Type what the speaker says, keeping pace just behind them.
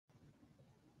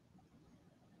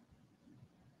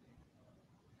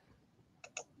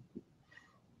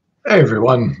Hey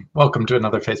everyone, welcome to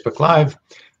another Facebook Live.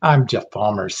 I'm Jeff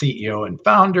Palmer, CEO and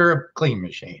founder of Clean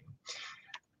Machine.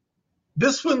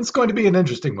 This one's going to be an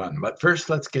interesting one, but first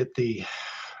let's get the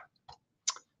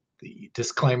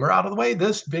disclaimer out of the way.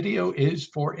 This video is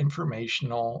for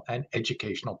informational and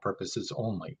educational purposes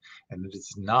only, and it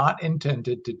is not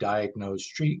intended to diagnose,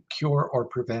 treat, cure, or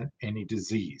prevent any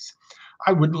disease.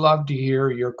 I would love to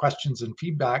hear your questions and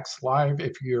feedbacks live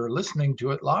if you're listening to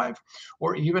it live,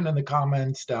 or even in the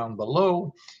comments down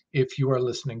below if you are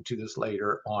listening to this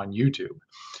later on YouTube.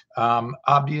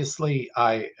 Obviously,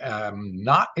 I am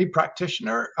not a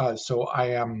practitioner, so I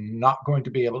am not going to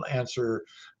be able to answer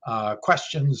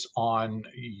questions on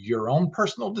your own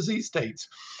personal disease states.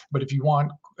 But if you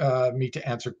want me to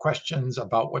answer questions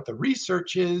about what the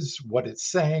research is, what it's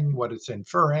saying, what it's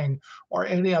inferring, or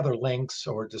any other links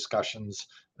or discussions,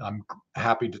 I'm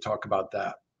happy to talk about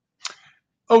that.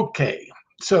 Okay,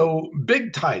 so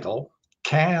big title,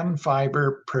 can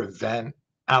fiber prevent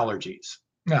allergies?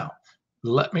 Now,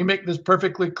 let me make this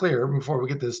perfectly clear before we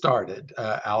get this started.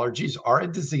 Allergies are a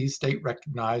disease state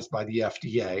recognized by the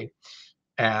FDA.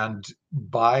 And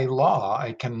by law,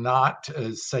 I cannot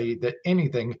say that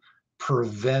anything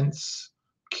prevents,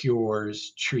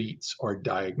 cures, treats, or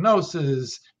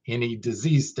diagnoses any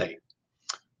disease state.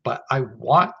 But I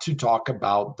want to talk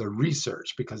about the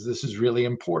research because this is really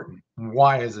important.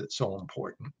 Why is it so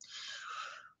important?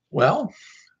 Well,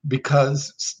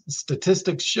 because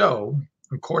statistics show,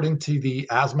 according to the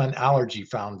Asthma and Allergy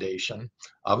Foundation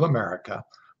of America,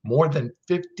 more than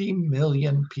 50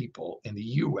 million people in the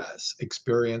US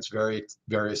experience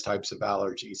various types of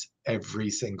allergies every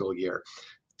single year.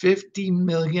 50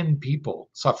 million people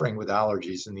suffering with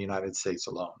allergies in the United States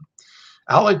alone.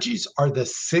 Allergies are the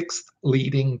 6th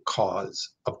leading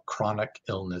cause of chronic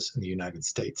illness in the United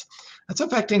States. That's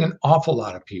affecting an awful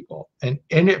lot of people. And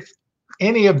if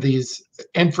any of these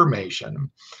information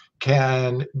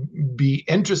can be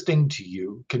interesting to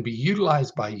you, can be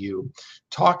utilized by you,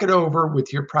 talk it over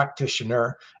with your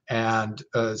practitioner and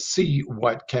see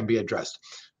what can be addressed.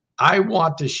 I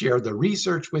want to share the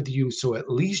research with you so at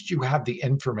least you have the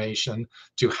information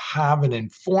to have an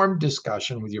informed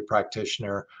discussion with your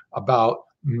practitioner about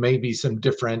maybe some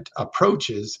different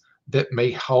approaches that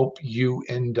may help you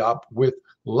end up with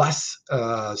less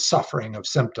suffering of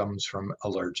symptoms from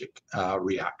allergic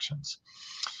reactions.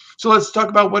 So let's talk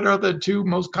about what are the two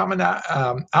most common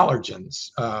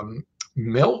allergens.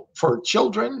 Milk for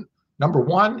children, number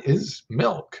one is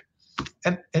milk.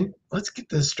 And let's get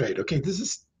this straight. Okay, this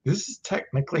is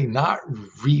technically not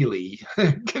really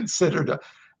considered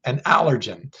an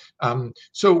allergen.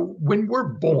 So when we're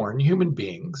born, human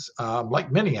beings,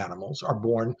 like many animals, are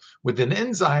born with an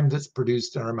enzyme that's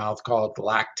produced in our mouth called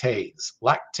lactase.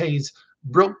 Lactase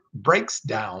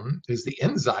is the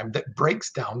enzyme that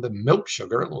breaks down the milk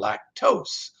sugar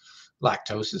lactose.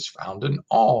 Lactose is found in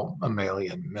all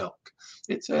mammalian milk.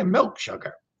 It's a milk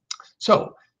sugar.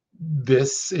 So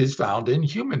this is found in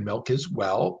human milk as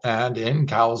well, and in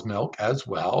cow's milk as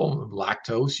well.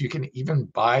 Lactose, you can even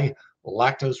buy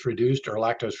lactose reduced or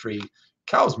lactose free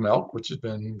cow's milk, which has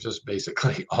been just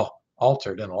basically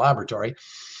altered in a laboratory.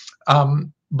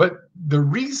 But the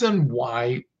reason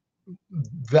why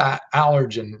that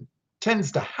allergen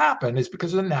tends to happen is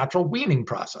because of the natural weaning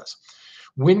process.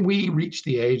 When we reach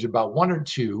the age about 1 or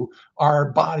 2,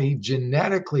 our body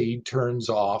genetically turns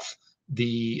off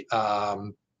the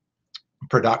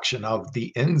production of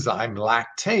the enzyme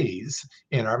lactase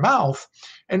in our mouth.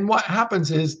 And what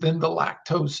happens is then the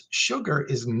lactose sugar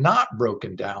is not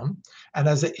broken down. And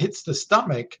as it hits the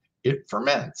stomach, it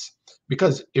ferments.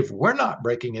 Because if we're not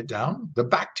breaking it down, the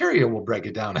bacteria will break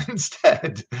it down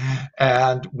instead.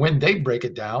 And when they break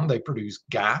it down, they produce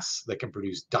gas, they can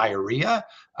produce diarrhea,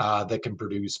 they can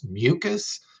produce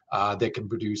mucus, they can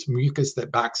produce mucus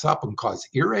that backs up and cause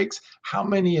earaches. How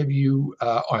many of you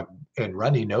and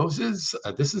runny noses?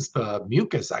 This is the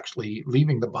mucus actually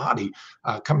leaving the body,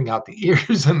 coming out the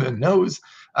ears and the nose.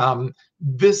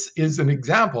 This is an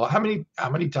example. How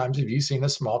many times have you seen a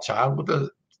small child with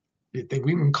they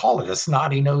even call it a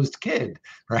snotty-nosed kid,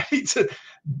 right? So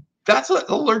that's an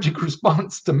allergic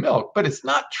response to milk, but it's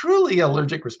not truly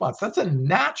allergic response. That's a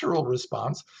natural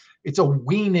response. It's a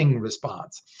weaning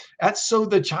response. That's so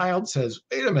the child says,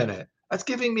 wait a minute, that's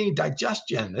giving me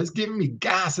digestion. It's giving me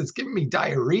gas. It's giving me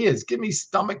diarrhea. It's giving me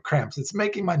stomach cramps. It's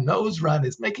making my nose run.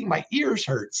 It's making my ears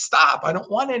hurt. Stop. I don't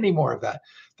want any more of that.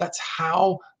 That's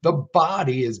how the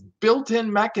body is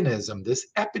built-in mechanism, this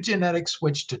epigenetic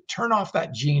switch to turn off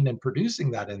that gene and producing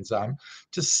that enzyme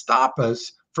to stop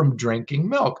us from drinking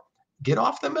milk. Get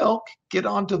off the milk, get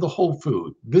onto the whole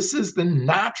food. This is the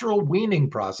natural weaning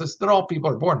process that all people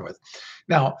are born with.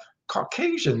 Now,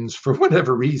 Caucasians, for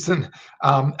whatever reason,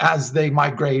 as they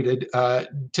migrated,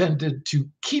 tended to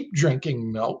keep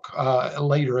drinking milk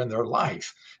later in their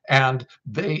life, and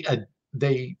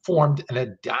they formed an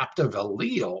adaptive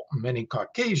allele. Many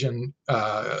Caucasian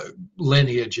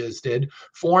lineages did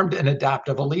formed an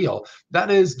adaptive allele. That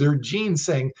is their genes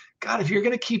saying, God, if you're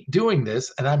going to keep doing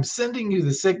this, and I'm sending you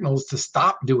the signals to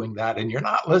stop doing that, and you're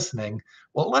not listening,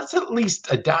 well, let's at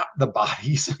least adapt the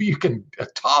body so you can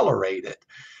tolerate it.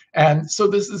 And so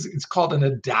it's called an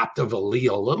adaptive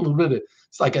allele. A little bit of,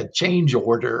 it's like a change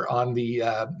order on the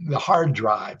hard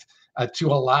drive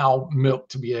to allow milk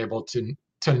to be able to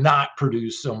not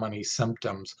produce so many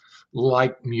symptoms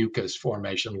like mucus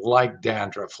formation, like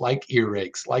dandruff, like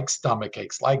earaches, like stomach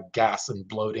aches, like gas and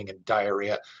bloating and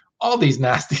diarrhea, all these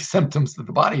nasty symptoms that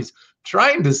the body's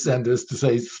trying to send us to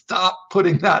say, stop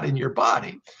putting that in your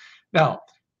body. Now,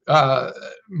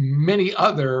 many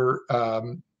other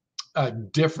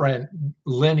different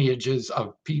lineages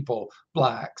of people,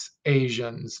 Blacks,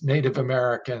 Asians, Native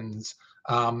Americans,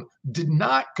 did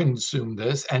not consume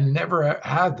this and never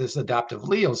had this adaptive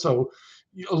allele. So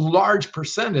a large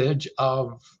percentage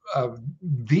of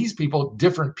these people,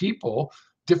 different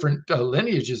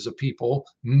lineages of people,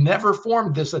 never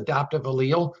formed this adaptive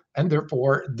allele, and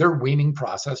therefore their weaning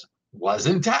process was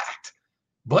intact.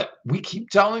 But we keep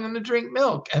telling them to drink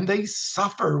milk, and they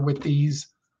suffer with these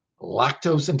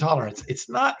lactose intolerance. It's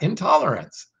not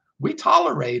intolerance. We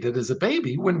tolerate it as a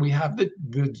baby when we have the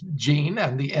gene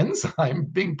and the enzyme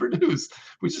being produced.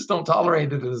 We just don't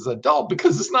tolerate it as an adult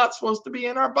because it's not supposed to be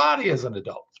in our body as an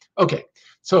adult. Okay,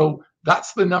 so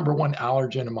that's the number one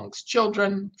allergen amongst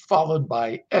children, followed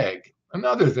by egg.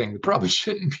 Another thing that probably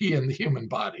shouldn't be in the human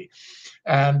body.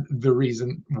 And the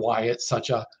reason why it's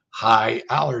such a high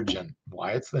allergen,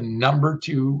 why it's the number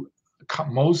two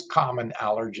most common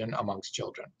allergen amongst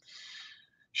children.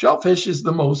 Shellfish is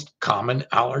the most common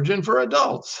allergen for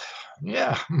adults.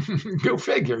 Yeah, go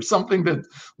figure. Something that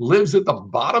lives at the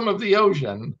bottom of the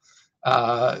ocean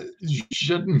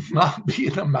should not be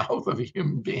in the mouth of a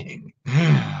human being.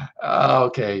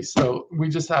 Okay, so we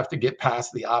just have to get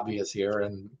past the obvious here,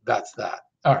 and that's that.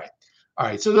 All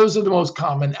right, so those are the most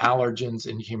common allergens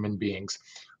in human beings.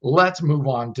 Let's move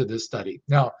on to this study.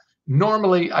 Now,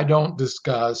 normally I don't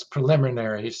discuss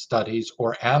preliminary studies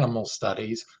or animal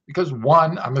studies because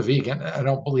one, I'm a vegan, I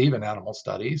don't believe in animal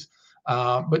studies,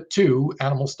 but two,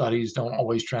 animal studies don't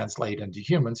always translate into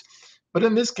humans. But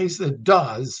in this case, it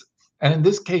does. And in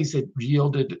this case, it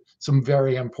yielded some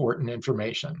very important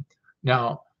information.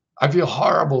 Now, I feel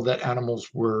horrible that animals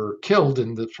were killed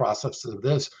in the process of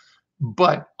this,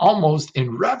 but almost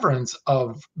in reverence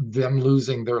of them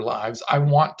losing their lives, I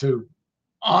want to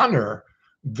honor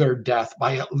their death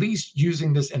by at least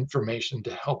using this information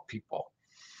to help people.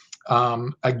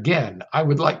 Again, I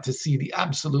would like to see the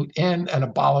absolute end and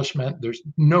abolishment. There's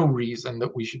no reason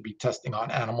that we should be testing on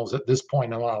animals at this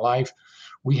point in our life.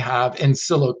 We have in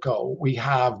silico, we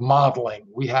have modeling,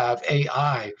 we have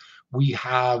AI, we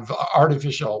have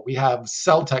artificial, we have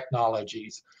cell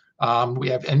technologies, we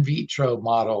have in vitro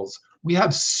models. We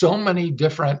have so many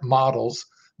different models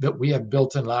that we have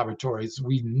built in laboratories.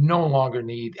 We no longer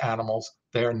need animals.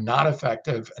 They are not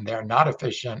effective and they are not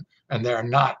efficient and they are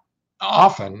not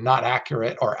often not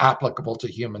accurate or applicable to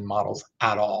human models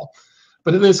at all.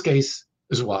 But in this case,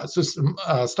 this was just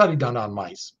a study done on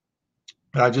mice.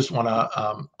 And I just want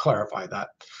to clarify that.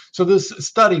 So this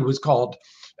study was called,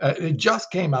 it just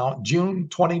came out, June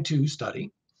 22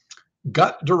 study,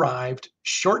 gut-derived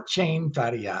short-chain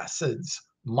fatty acids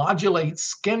modulate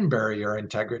skin barrier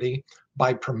integrity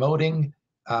by promoting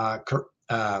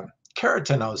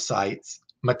keratinocytes,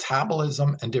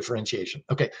 metabolism, and differentiation.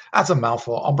 Okay, that's a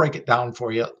mouthful. I'll break it down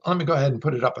for you. Let me go ahead and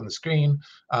put it up on the screen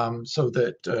so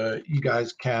that you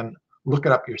guys can look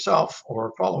it up yourself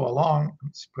or follow along.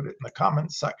 Let's put it in the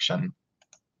comments section.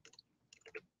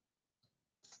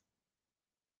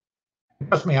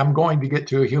 Trust me, I'm going to get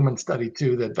to a human study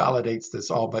too that validates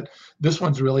this all, but this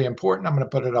one's really important. I'm going to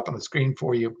put it up on the screen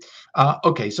for you.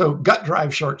 Okay, so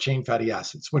gut-derived short-chain fatty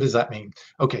acids. What does that mean?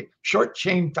 Okay,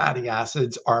 short-chain fatty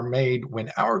acids are made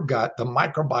when our gut, the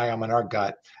microbiome in our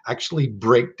gut, actually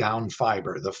break down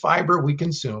fiber. The fiber we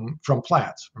consume from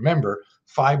plants. Remember,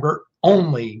 fiber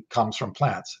only comes from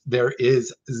plants. There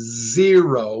is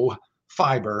zero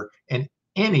fiber in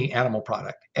any animal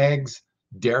product, eggs,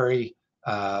 dairy,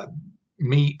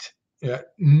 meat,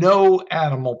 no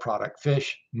animal product,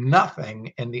 fish,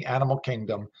 nothing in the animal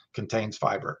kingdom contains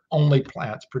fiber. Only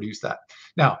plants produce that.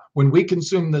 Now, when we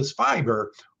consume this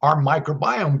fiber, our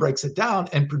microbiome breaks it down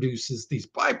and produces these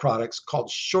byproducts called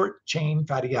short chain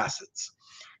fatty acids.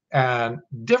 And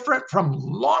different from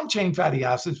long chain fatty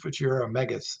acids, which are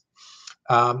omegas,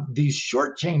 these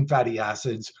short chain fatty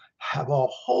acids have a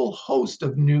whole host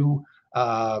of new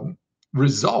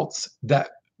results that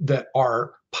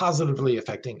are positively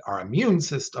affecting our immune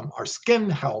system, our skin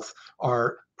health,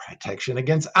 our protection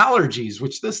against allergies,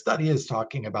 which this study is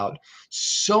talking about.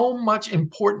 So much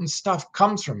important stuff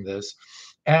comes from this.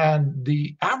 And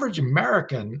the average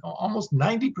American, almost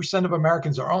 90% of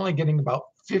Americans, are only getting about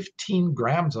 15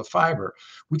 grams of fiber,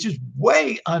 which is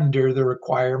way under the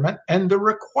requirement. And the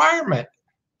requirement,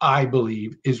 I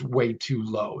believe, is way too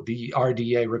low. The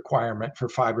RDA requirement for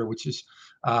fiber, which is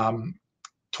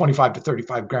 25 to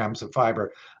 35 grams of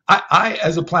fiber. I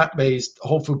as a plant-based,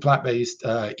 whole food plant-based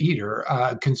eater,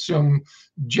 consume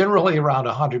generally around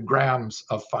 100 grams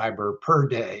of fiber per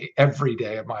day, every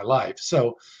day of my life.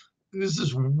 So this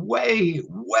is way,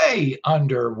 way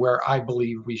under where I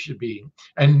believe we should be,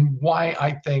 and why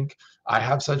I think I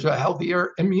have such a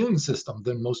healthier immune system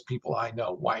than most people I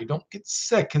know, why I don't get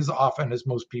sick as often as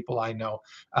most people I know,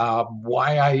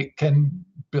 why I can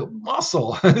build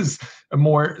muscle as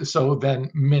more so than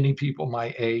many people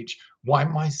my age, why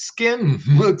my skin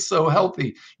looks so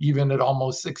healthy even at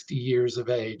almost 60 years of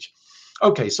age.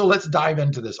 Okay, so let's dive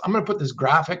into this. I'm going to put this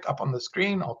graphic up on the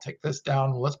screen. I'll take this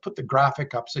down. Let's put the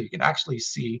graphic up so you can actually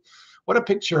see what a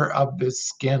picture of this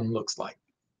skin looks like.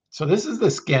 So this is the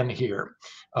skin here.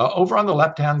 Over on the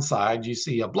left-hand side, you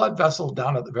see a blood vessel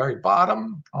down at the very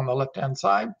bottom on the left-hand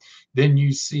side. Then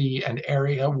you see an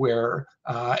area where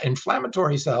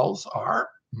inflammatory cells are.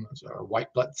 Those are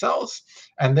white blood cells.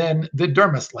 And then the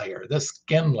dermis layer, the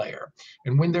skin layer.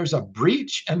 And when there's a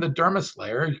breach in the dermis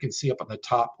layer, you can see up on the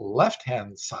top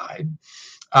left-hand side,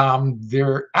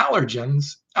 they're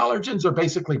allergens. Allergens are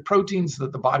basically proteins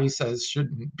that the body says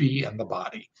shouldn't be in the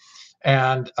body.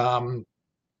 And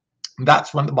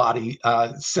that's when the body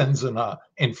sends an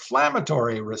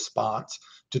inflammatory response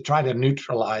to try to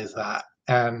neutralize that.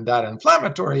 And that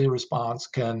inflammatory response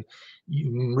can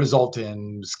result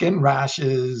in skin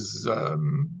rashes,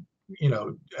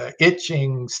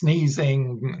 itching,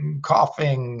 sneezing,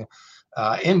 coughing,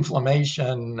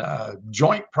 inflammation,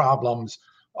 joint problems,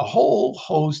 a whole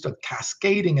host of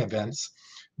cascading events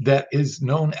that is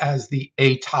known as the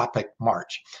atopic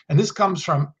march. And this comes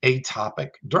from atopic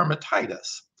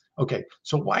dermatitis. Okay,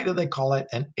 so why do they call it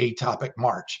an atopic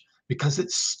march? Because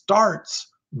it starts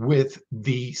with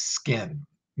the skin.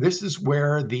 This is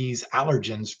where these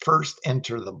allergens first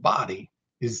enter the body,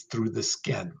 is through the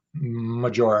skin,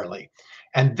 majorly.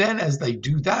 And then as they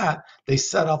do that, they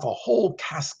set off a whole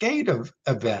cascade of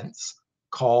events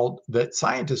that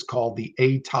scientists call the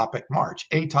atopic march.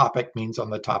 Atopic means on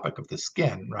the topic of the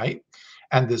skin, right?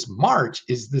 And this march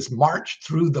is this march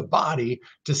through the body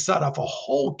to set off a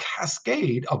whole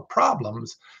cascade of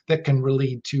problems that can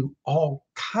lead to all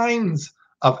kinds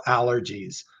of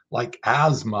allergies, like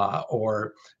asthma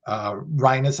or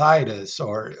rhinitis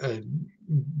or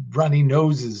runny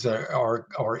noses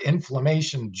or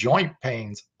inflammation, joint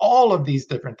pains, all of these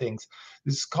different things.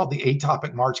 This is called the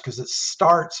atopic march because it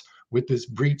starts with this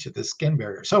breach of the skin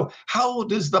barrier. So how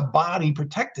does the body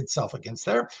protect itself against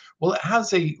there? Well, it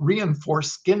has a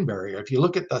reinforced skin barrier. If you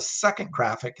look at the second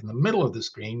graphic in the middle of the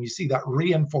screen, you see that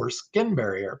reinforced skin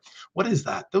barrier. What is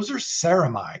that? Those are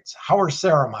ceramides. How are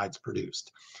ceramides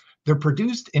produced? They're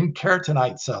produced in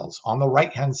keratinite cells. On the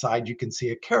right-hand side, you can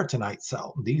see a keratinite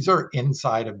cell. These are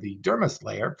inside of the dermis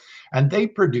layer, and they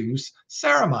produce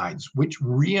ceramides, which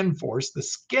reinforce the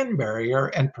skin barrier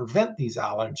and prevent these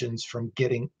allergens from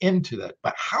getting into it.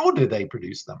 But how do they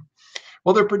produce them?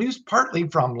 Well, they're produced partly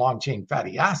from long-chain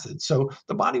fatty acids. So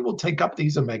the body will take up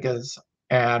these omegas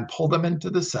and pull them into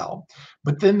the cell.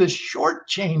 But then the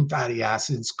short-chain fatty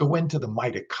acids go into the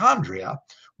mitochondria,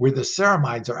 where the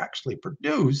ceramides are actually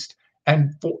produced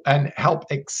and help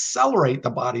accelerate the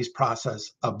body's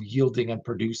process of yielding and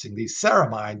producing these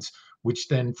ceramides, which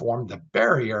then form the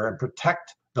barrier and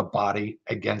protect the body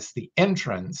against the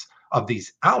entrance of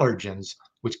these allergens,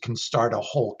 which can start a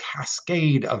whole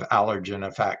cascade of allergen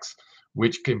effects,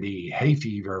 which can be hay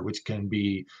fever, which can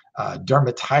be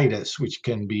dermatitis, which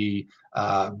can be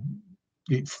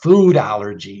food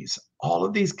allergies. All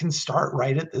of these can start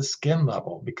right at the skin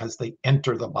level because they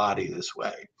enter the body this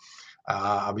way.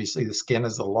 Obviously, the skin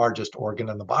is the largest organ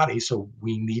in the body, so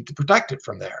we need to protect it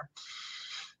from there.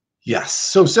 Yes,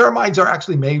 so ceramides are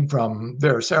actually made from,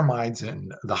 there are ceramides,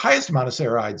 and the highest amount of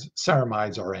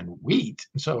ceramides are in wheat.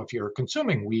 So if you're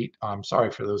consuming wheat, I'm sorry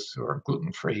for those who are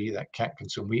gluten-free that can't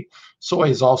consume wheat. Soy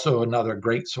is also another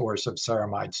great source of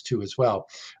ceramides too as well.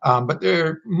 But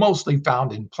they're mostly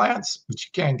found in plants, but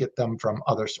you can get them from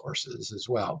other sources as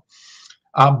well.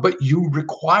 But you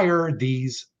require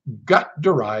these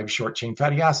gut-derived short-chain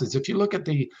fatty acids. If you look at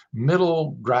the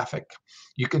middle graphic,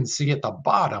 you can see at the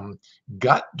bottom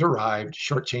gut-derived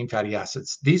short-chain fatty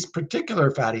acids. These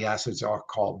particular fatty acids are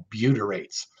called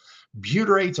butyrates.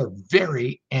 Butyrates are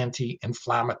very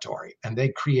anti-inflammatory, and they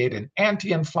create an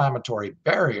anti-inflammatory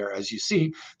barrier. As you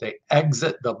see, they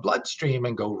exit the bloodstream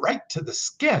and go right to the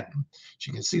skin. So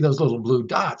you can see those little blue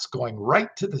dots going right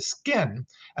to the skin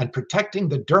and protecting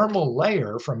the dermal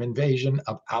layer from invasion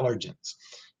of allergens.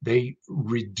 They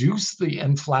reduce the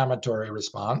inflammatory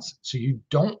response, so you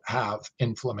don't have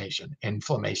inflammation.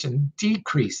 Inflammation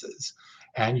decreases,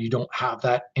 and you don't have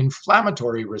that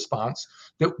inflammatory response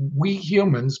that we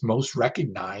humans most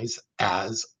recognize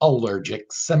as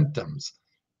allergic symptoms: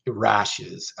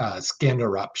 rashes, skin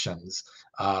eruptions,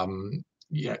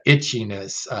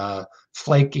 itchiness,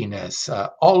 flakiness.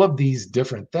 All of these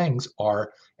different things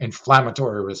are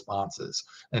inflammatory responses.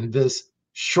 And this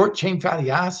short chain fatty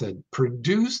acid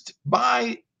produced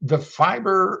by the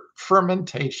fiber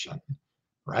fermentation,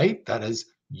 right? That is,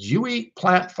 you eat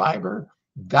plant fiber,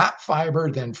 that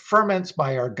fiber then ferments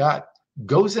by our gut,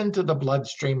 goes into the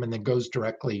bloodstream, and then goes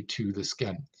directly to the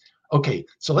skin. Okay,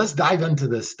 so let's dive into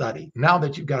this study. Now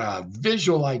that you've got a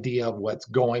visual idea of what's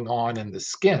going on in the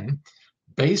skin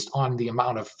based on the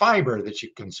amount of fiber that you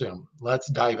consume, let's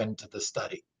dive into the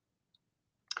study.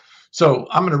 So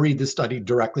I'm going to read this study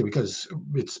directly because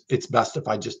it's best if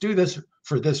I just do this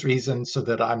for this reason, so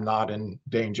that I'm not in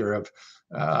danger of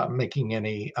making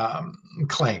any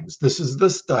claims. This is the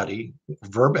study,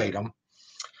 verbatim.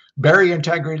 Barrier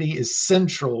integrity is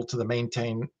central to the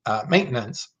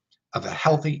maintenance of a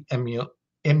healthy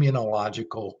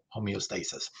immunological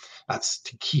homeostasis. That's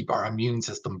to keep our immune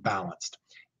system balanced.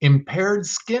 Impaired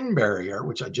skin barrier,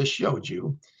 which I just showed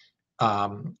you,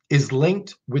 is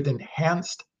linked with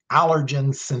enhanced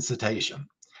allergen sensitization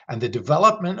and the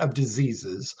development of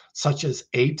diseases such as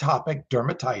atopic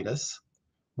dermatitis,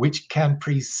 which can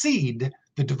precede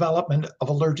the development of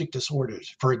allergic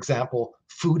disorders, for example,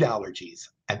 food allergies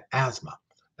and asthma.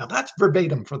 Now that's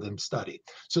verbatim for the study.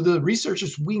 So the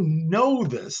researchers, we know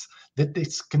this, that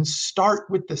this can start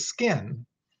with the skin,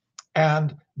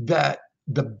 and that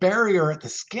the barrier at the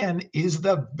skin is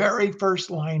the very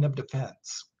first line of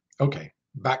defense. Okay,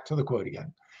 back to the quote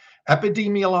again.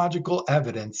 Epidemiological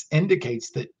evidence indicates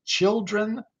that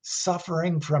children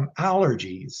suffering from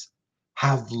allergies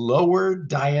have lower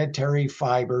dietary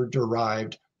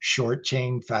fiber-derived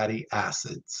short-chain fatty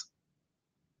acids.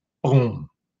 Boom.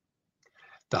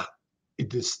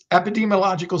 This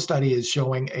epidemiological study is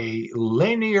showing a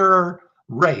linear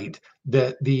rate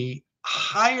that the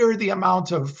higher the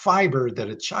amount of fiber that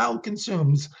a child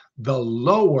consumes, the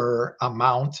lower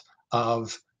amount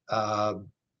of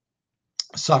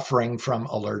suffering from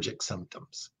allergic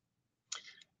symptoms.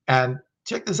 And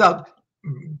check this out,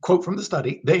 quote from the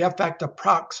study, they affect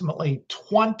approximately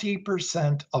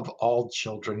 20% of all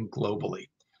children globally.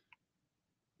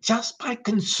 Just by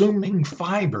consuming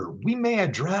fiber, we may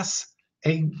address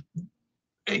a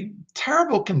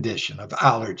terrible condition of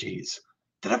allergies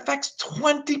that affects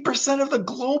 20% of the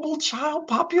global child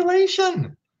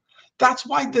population. That's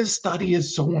why this study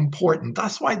is so important.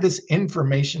 That's why this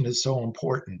information is so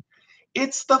important.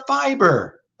 It's the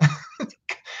fiber.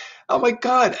 Oh my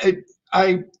God.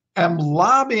 I am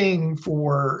lobbying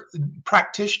for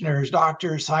practitioners,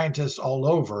 doctors, scientists all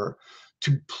over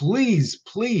to please,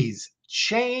 please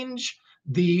change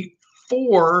the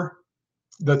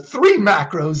three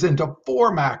macros into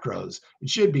 4 macros. It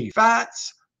should be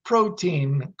fats,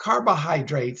 protein,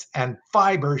 carbohydrates, and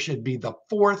fiber should be the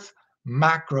 4th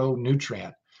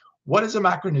macronutrient. What is a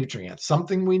macronutrient?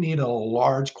 Something we need in a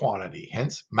large quantity,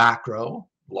 hence macro,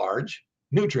 large,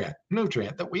 nutrient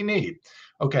that we need.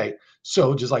 Okay,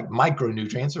 so just like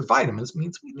micronutrients or vitamins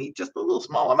means we need just a little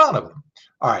small amount of them.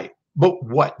 All right, but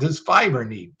what does fiber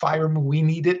need? Fiber, we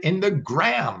need it in the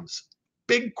grams,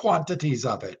 big quantities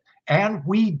of it. And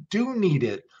we do need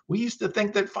it. We used to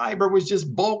think that fiber was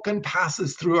just bulk and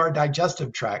passes through our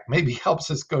digestive tract, maybe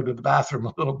helps us go to the bathroom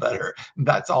a little better.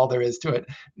 That's all there is to it.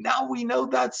 Now we know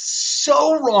that's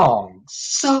so wrong,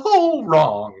 so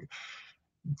wrong.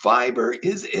 Fiber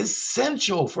is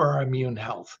essential for our immune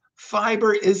health.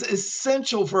 Fiber is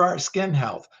essential for our skin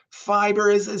health.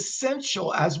 Fiber is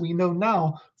essential, as we know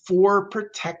now, for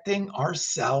protecting our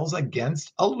cells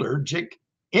against allergic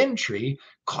entry,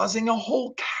 causing a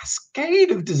whole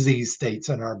cascade of disease states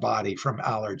in our body from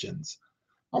allergens.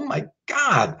 Oh my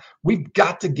God, we've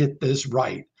got to get this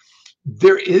right.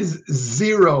 There is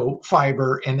zero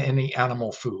fiber in any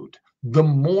animal food. The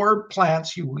more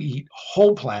plants you eat,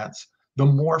 whole plants, the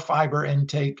more fiber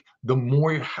intake, the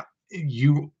more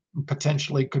you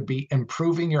potentially could be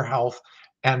improving your health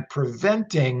and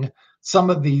preventing some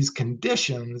of these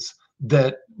conditions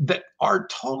that are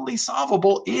totally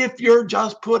solvable if you're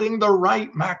just putting the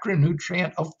right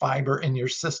macronutrient of fiber in your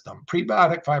system.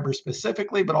 Prebiotic fiber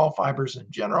specifically, but all fibers in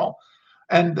general,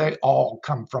 and they all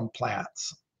come from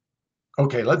plants.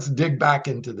 Okay, let's dig back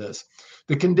into this.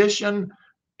 The condition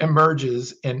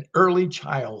emerges in early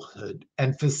childhood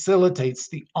and facilitates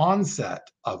the onset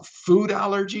of food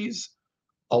allergies,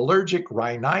 allergic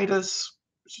rhinitis,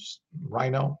 which is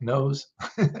rhino, nose,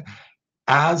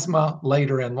 asthma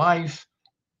later in life,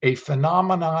 a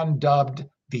phenomenon dubbed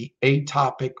the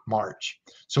atopic march.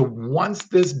 So once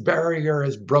this barrier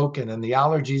is broken and the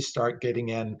allergies start getting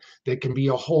in, there can be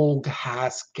a whole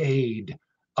cascade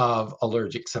of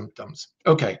allergic symptoms.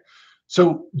 Okay,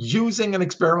 so using an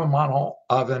experimental model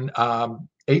of an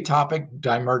atopic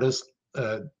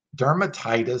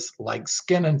dermatitis like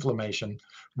skin inflammation,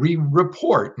 we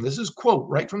report, and this is quote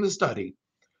right from the study,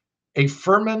 a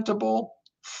fermentable,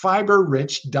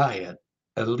 fiber-rich diet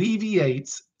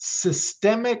alleviates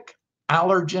systemic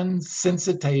allergen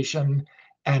sensitization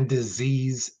and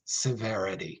disease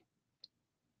severity.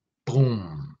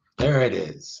 Boom, there it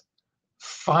is.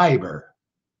 Fiber.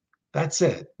 That's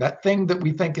it. That thing that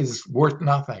we think is worth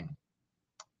nothing.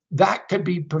 That could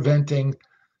be preventing,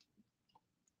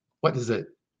 what is it?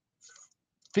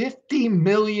 50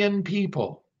 million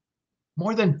people.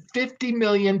 More than 50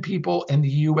 million people in the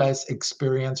US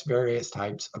experience various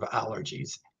types of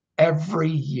allergies every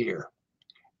year.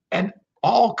 And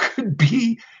all could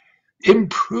be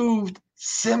improved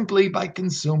simply by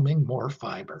consuming more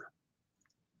fiber.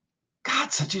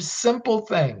 God, such a simple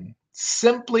thing.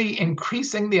 Simply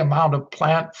increasing the amount of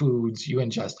plant foods you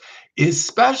ingest,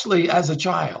 especially as a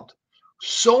child.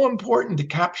 So important to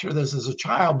capture this as a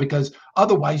child, because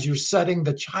otherwise you're setting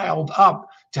the child up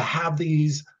to have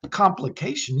these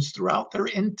complications throughout their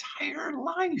entire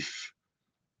life.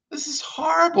 This is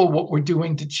horrible what we're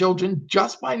doing to children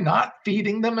just by not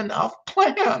feeding them enough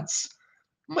plants.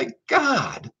 My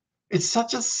God, it's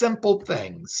such a simple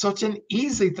thing, such an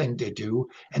easy thing to do,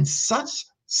 and such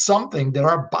something that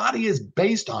our body is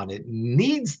based on. It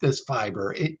needs this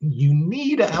fiber. You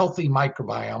need a healthy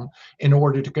microbiome in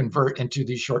order to convert into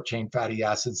these short chain fatty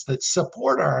acids that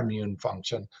support our immune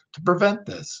function to prevent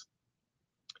this.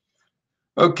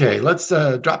 Okay, let's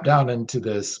drop down into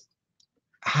this.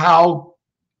 How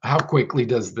quickly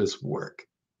does this work?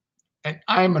 And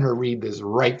I'm going to read this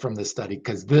right from the study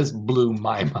because this blew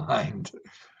my mind.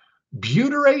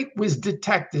 Butyrate was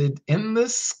detected in the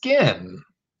skin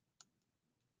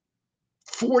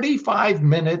 45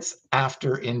 minutes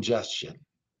after ingestion.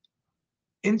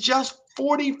 In just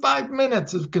 45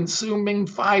 minutes of consuming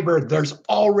fiber, there's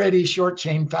already short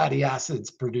chain fatty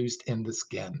acids produced in the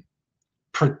skin,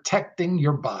 protecting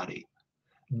your body.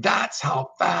 That's how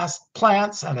fast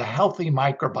plants and a healthy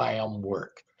microbiome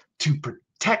work to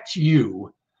protect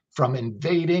you from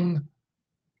invading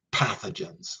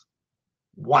pathogens.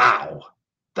 Wow,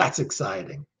 that's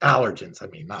exciting. Allergens, I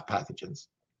mean, not pathogens.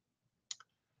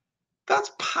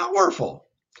 That's powerful.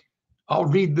 I'll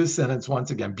read this sentence once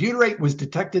again. Butyrate was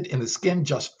detected in the skin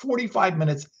just 45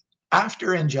 minutes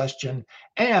after ingestion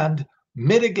and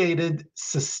mitigated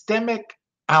systemic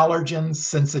allergen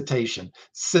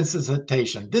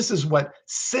sensitization. This is what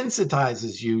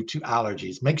sensitizes you to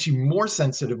allergies, makes you more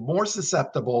sensitive, more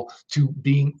susceptible to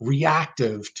being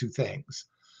reactive to things.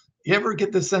 You ever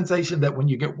get the sensation that when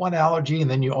you get one allergy and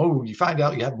then you find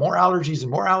out you have more allergies and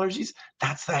more allergies?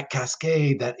 That's that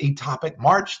cascade, that atopic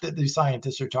march that the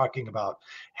scientists are talking about.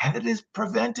 And it is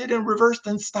prevented and reversed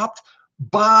and stopped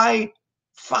by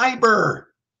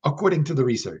fiber, according to the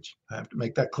research. I have to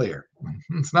make that clear.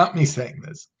 It's not me saying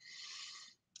this.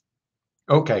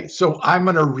 Okay, so I'm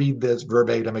going to read this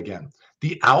verbatim again.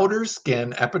 The outer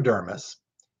skin epidermis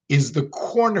is the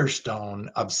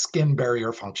cornerstone of skin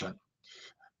barrier function.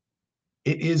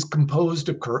 It is composed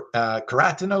of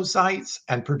keratinocytes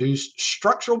and produce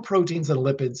structural proteins and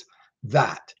lipids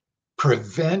that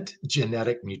prevent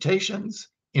genetic mutations,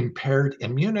 impaired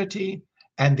immunity,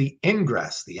 and the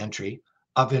ingress, the entry,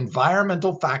 of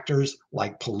environmental factors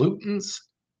like pollutants,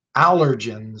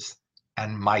 allergens,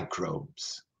 and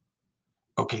microbes.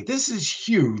 Okay, this is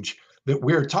huge that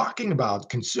we're talking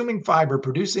about consuming fiber,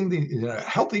 producing the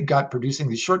healthy gut, producing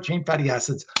these short chain fatty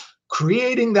acids,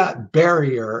 creating that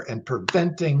barrier and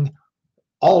preventing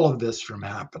all of this from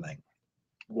happening.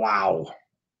 Wow.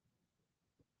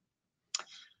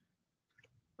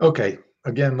 Okay,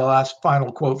 again, the last final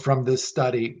quote from this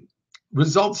study.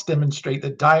 Results demonstrate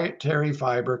that dietary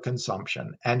fiber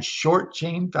consumption and short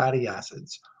chain fatty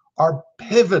acids are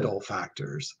pivotal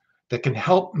factors that can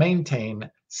help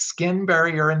maintain skin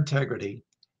barrier integrity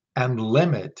and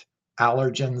limit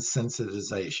allergen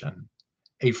sensitization,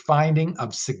 a finding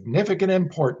of significant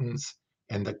importance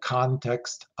in the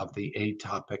context of the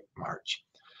atopic march.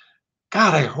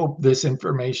 God, I hope this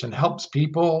information helps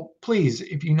people. Please,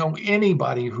 if you know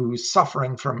anybody who's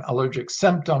suffering from allergic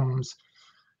symptoms,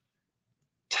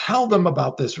 tell them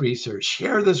about this research,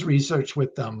 share this research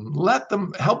with them,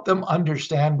 help them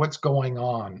understand what's going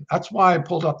on. That's why I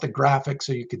pulled up the graphic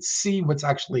so you could see what's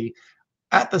actually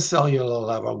at the cellular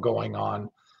level going on.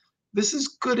 This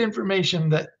is good information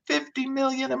that 50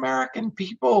 million American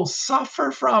people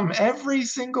suffer from every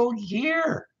single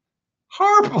year.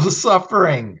 Horrible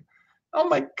suffering. Oh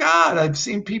my God, I've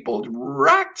seen people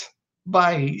wrecked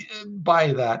by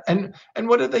that. And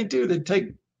what do? They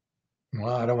take,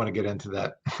 well, I don't want to get into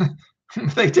that.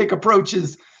 They take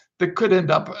approaches that could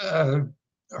end up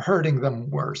hurting them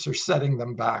worse or setting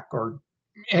them back or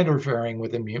interfering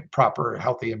with proper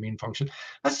healthy immune function.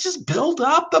 Let's just build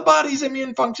up the body's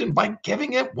immune function by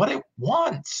giving it what it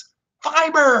wants.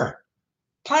 Fiber,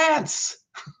 plants.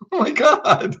 Oh my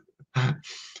God.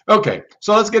 Okay,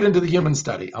 so let's get into the human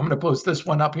study. I'm going to post this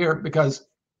one up here because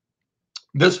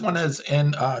this one is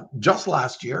in just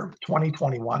last year,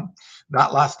 2021.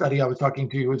 That last study I was talking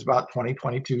to you was about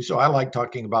 2022. So I like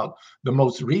talking about the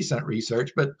most recent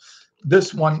research, but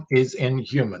this one is in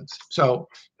humans. So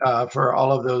for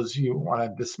all of those who want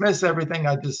to dismiss everything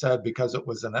I just said because it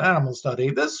was an animal study,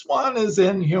 this one is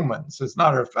in humans. As a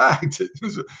matter of fact, it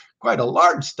was quite a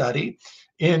large study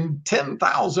in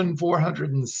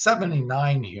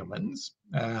 10,479 humans.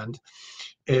 And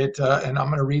I'm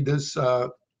going to read this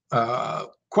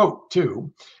quote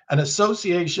too. An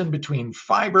association between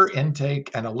fiber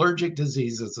intake and allergic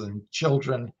diseases in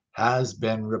children has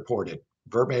been reported.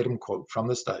 Verbatim quote from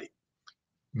the study.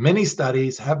 Many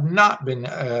studies have not been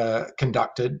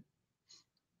conducted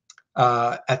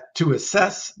to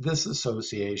assess this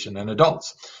association in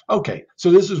adults. Okay,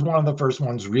 so this is one of the first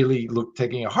ones really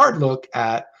taking a hard look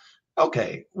at,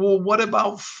 okay, well, what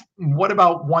about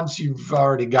once you've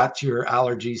already got your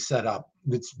allergy set up?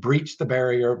 It's breached the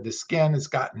barrier of the skin, it's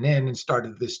gotten in and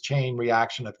started this chain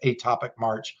reaction of atopic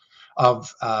march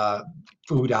of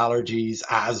food allergies,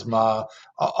 asthma,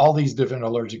 all these different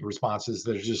allergic responses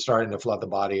that are just starting to flood the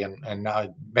body and now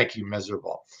make you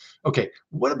miserable. Okay,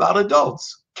 what about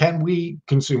adults? Can we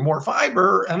consume more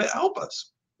fiber and it help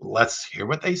us? Let's hear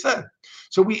what they said.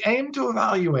 So we aim to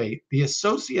evaluate the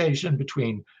association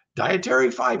between dietary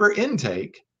fiber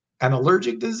intake and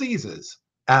allergic diseases,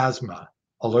 asthma,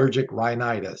 allergic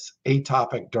rhinitis,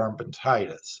 atopic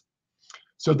dermatitis.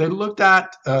 So they looked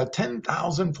at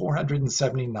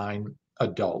 10,479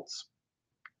 adults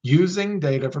using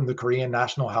data from the Korean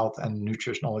National Health and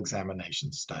Nutritional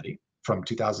Examination Study from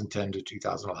 2010 to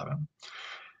 2011.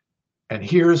 And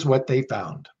here's what they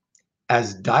found.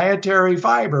 As dietary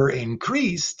fiber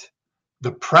increased,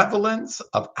 the prevalence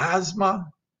of asthma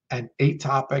and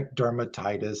atopic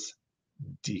dermatitis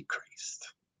decreased.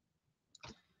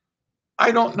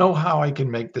 I don't know how I can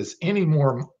make this any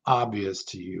more obvious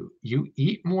to you. You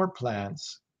eat more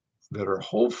plants that are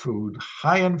whole food,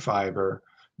 high in fiber,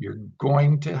 you're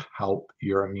going to help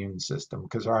your immune system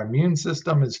because our immune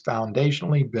system is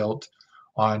foundationally built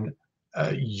on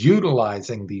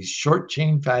utilizing these short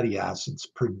chain fatty acids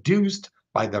produced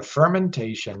by the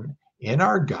fermentation in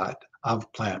our gut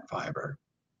of plant fiber.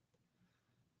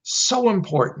 So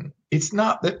important. It's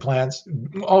not that plants,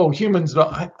 humans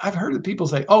don't. I've heard people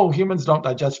say, humans don't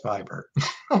digest fiber.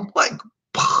 I'm like,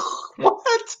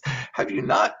 what? Have you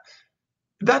not?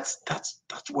 That's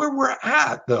where we're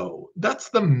at, though. That's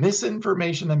the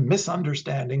misinformation and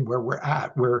misunderstanding where we're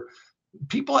at, where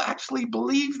people actually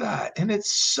believe that. And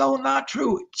it's so not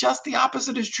true. Just the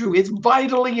opposite is true. It's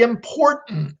vitally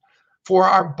important for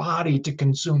our body to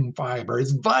consume fiber.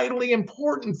 It's vitally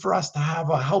important for us to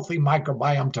have a healthy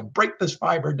microbiome, to break this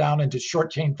fiber down into short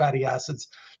chain fatty acids,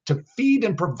 to feed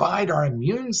and provide our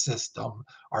immune system,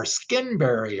 our skin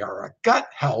barrier, our gut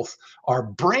health, our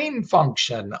brain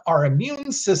function, our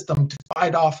immune system to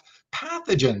fight off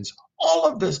pathogens. All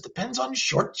of this depends on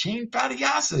short chain fatty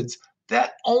acids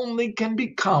that only can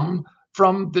become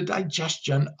from the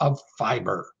digestion of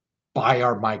fiber by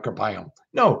our microbiome.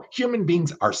 No, human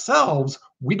beings ourselves,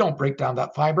 we don't break down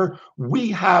that fiber. We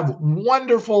have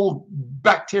wonderful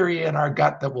bacteria in our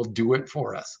gut that will do it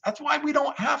for us. That's why we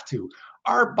don't have to.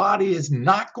 Our body is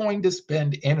not going to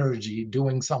spend energy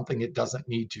doing something it doesn't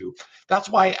need to. That's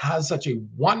why it has such a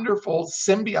wonderful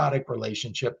symbiotic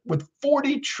relationship with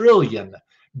 40 trillion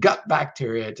gut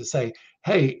bacteria to say,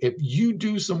 hey, if you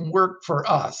do some work for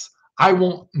us, I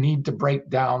won't need to break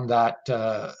down that.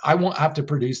 I won't have to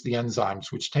produce the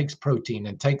enzymes, which takes protein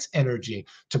and takes energy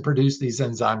to produce these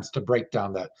enzymes to break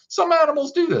down that. Some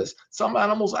animals do this. Some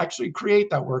animals actually create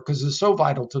that work because it's so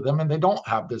vital to them, and they don't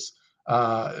have this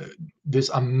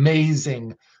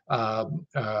amazing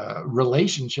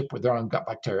relationship with their own gut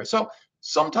bacteria. So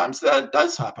sometimes that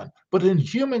does happen. But in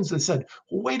humans, they said,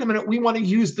 well, wait a minute, we want to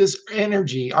use this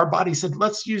energy. Our body said,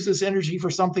 let's use this energy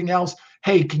for something else.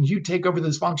 Hey, can you take over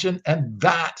this function? And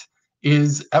that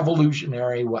is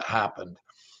evolutionary what happened.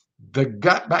 The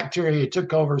gut bacteria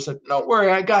took over, said, don't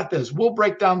worry, I got this. We'll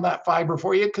break down that fiber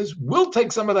for you because we'll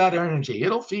take some of that energy.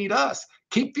 It'll feed us.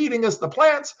 Keep feeding us the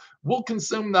plants. We'll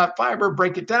consume that fiber,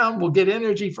 break it down. We'll get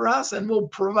energy for us, and we'll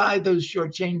provide those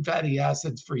short chain fatty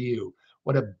acids for you.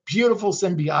 What a beautiful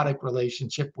symbiotic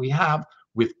relationship we have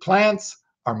with plants,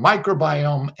 our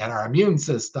microbiome, and our immune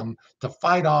system to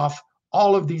fight off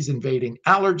all of these invading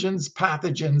allergens,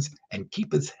 pathogens, and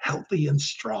keep us healthy and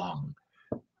strong.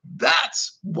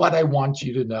 That's what I want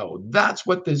you to know. That's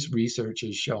what this research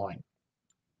is showing.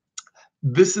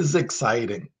 This is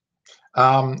exciting.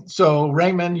 So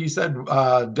Raymond, you said,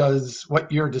 does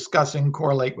what you're discussing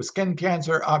correlate with skin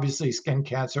cancer? Obviously, skin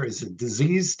cancer is a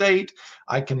disease state.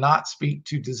 I cannot speak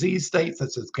to disease states.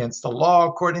 That's against the law,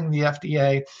 according to the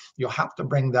FDA. You'll have to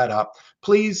bring that up.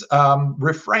 Please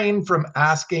refrain from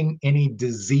asking any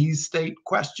disease state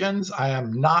questions. I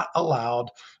am not allowed,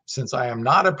 since I am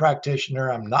not a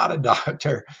practitioner, I'm not a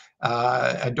doctor.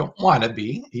 I don't want to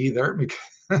be either,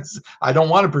 because I don't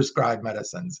want to prescribe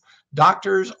medicines.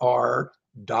 Doctors are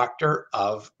doctor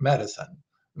of medicine.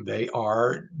 They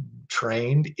are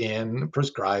trained in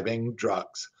prescribing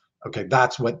drugs. Okay,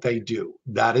 that's what they do.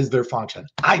 That is their function.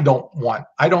 I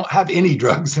don't have any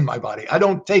drugs in my body. I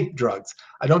don't take drugs.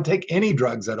 I don't take any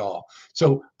drugs at all.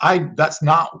 So that's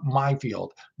not my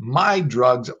field. My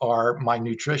drugs are my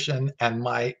nutrition and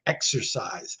my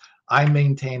exercise. I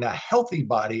maintain a healthy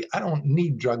body. I don't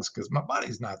need drugs because my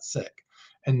body's not sick.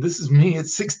 And this is me at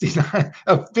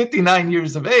 59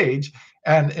 years of age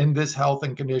and in this health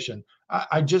and condition.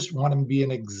 I just want to be an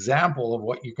example of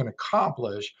what you can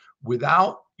accomplish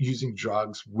without using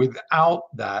drugs, without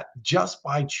that, just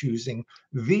by choosing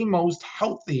the most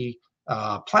healthy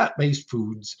plant-based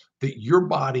foods that your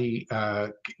body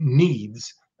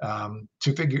needs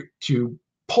to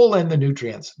pull in the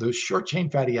nutrients, those short chain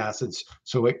fatty acids,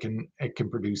 so it can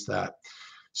produce that.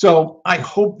 So I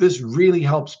hope this really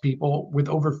helps people, with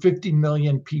over 50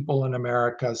 million people in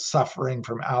America suffering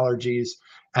from allergies,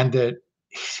 and that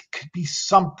it could be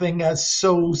something as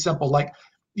so simple. Like,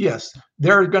 yes,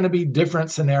 there are going to be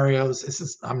different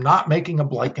scenarios. I'm not making a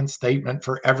blanket statement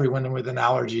for everyone with an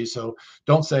allergy. So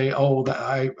don't say, oh,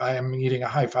 I am eating a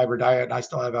high fiber diet and I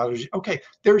still have allergies. Okay,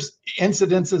 there's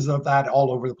incidences of that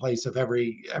all over the place of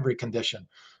every condition.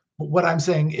 But what I'm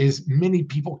saying is many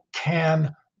people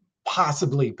can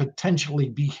potentially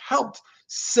be helped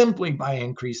simply by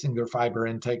increasing their fiber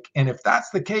intake. And if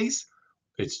that's the case,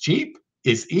 it's cheap,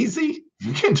 it's easy,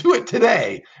 you can do it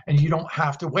today, and you don't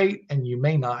have to wait, and you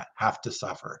may not have to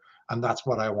suffer. And that's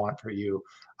what I want for you.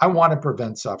 I want to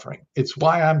prevent suffering. It's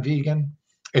why I'm vegan.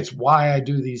 It's why I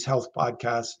do these health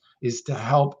podcasts, is to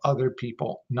help other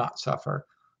people not suffer.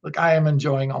 Look, I am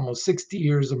enjoying almost 60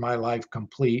 years of my life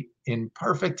complete in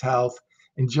perfect health,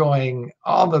 enjoying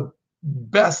all the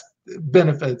best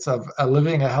benefits of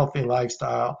living a healthy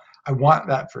lifestyle. I want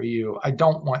that for you. I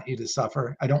don't want you to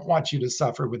suffer. I don't want you to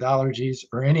suffer with allergies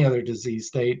or any other disease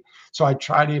state. So I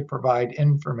try to provide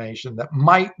information that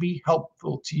might be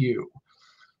helpful to you.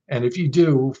 And if you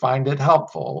do find it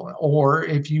helpful, or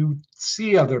if you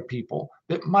see other people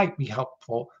that might be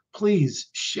helpful, please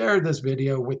share this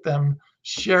video with them.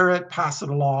 Share it, pass it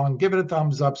along, give it a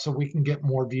thumbs up so we can get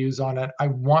more views on it. I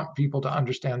want people to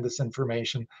understand this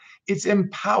information. It's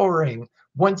empowering.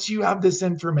 Once you have this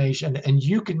information and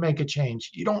you can make a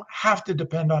change, you don't have to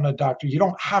depend on a doctor. You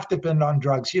don't have to depend on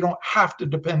drugs. You don't have to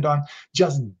depend on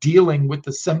just dealing with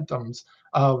the symptoms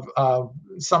of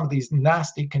some of these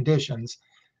nasty conditions.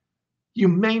 You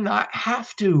may not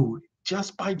have to,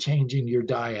 just by changing your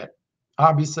diet.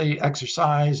 Obviously,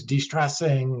 exercise,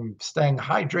 de-stressing, staying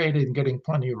hydrated, and getting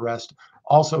plenty of rest,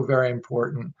 also very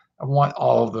important. I want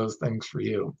all of those things for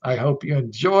you. I hope you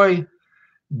enjoy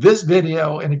this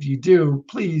video, and if you do,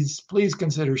 please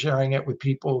consider sharing it with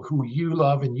people who you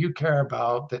love and you care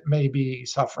about that may be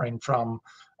suffering from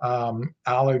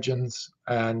allergens,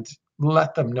 and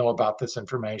let them know about this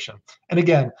information. And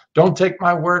again, don't take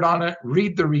my word on it.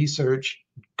 Read the research,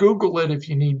 Google it if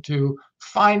you need to,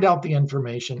 find out the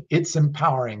information. It's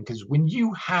empowering, because when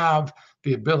you have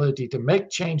the ability to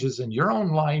make changes in your own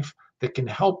life that can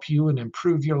help you and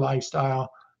improve your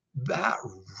lifestyle, That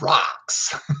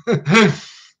rocks.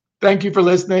 Thank you for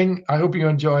listening. I hope you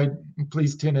enjoyed.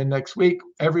 Please tune in next week.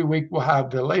 Every week we'll have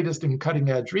the latest in cutting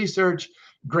edge research,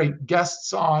 great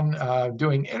guests on,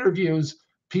 doing interviews,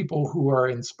 people who are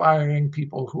inspiring,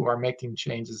 people who are making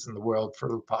changes in the world for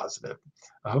the positive.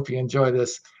 I hope you enjoy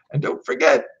this. And don't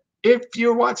forget, if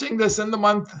you're watching this in the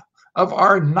month of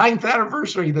our 9th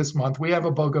anniversary this month, we have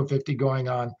a BOGO 50 going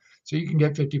on. So you can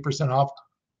get 50% off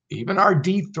even our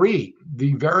D3,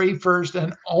 the very first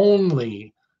and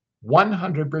only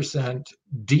 100%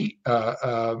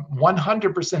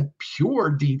 100%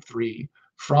 pure D3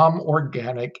 from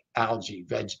organic algae,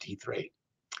 veg D3.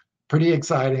 Pretty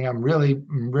exciting. I'm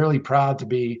really proud to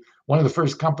be one of the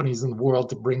first companies in the world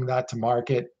to bring that to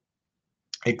market.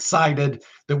 Excited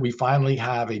that we finally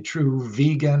have a true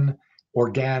vegan,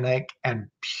 organic, and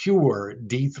pure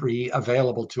D3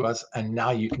 available to us. And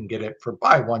now you can get it for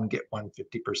buy one, get one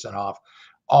 50% off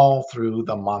all through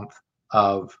the month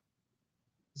of,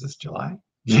 is this July?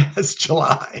 Yes,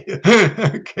 July.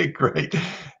 Okay, great.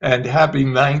 And happy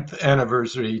 9th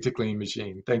anniversary to Clean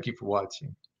Machine. Thank you for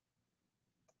watching.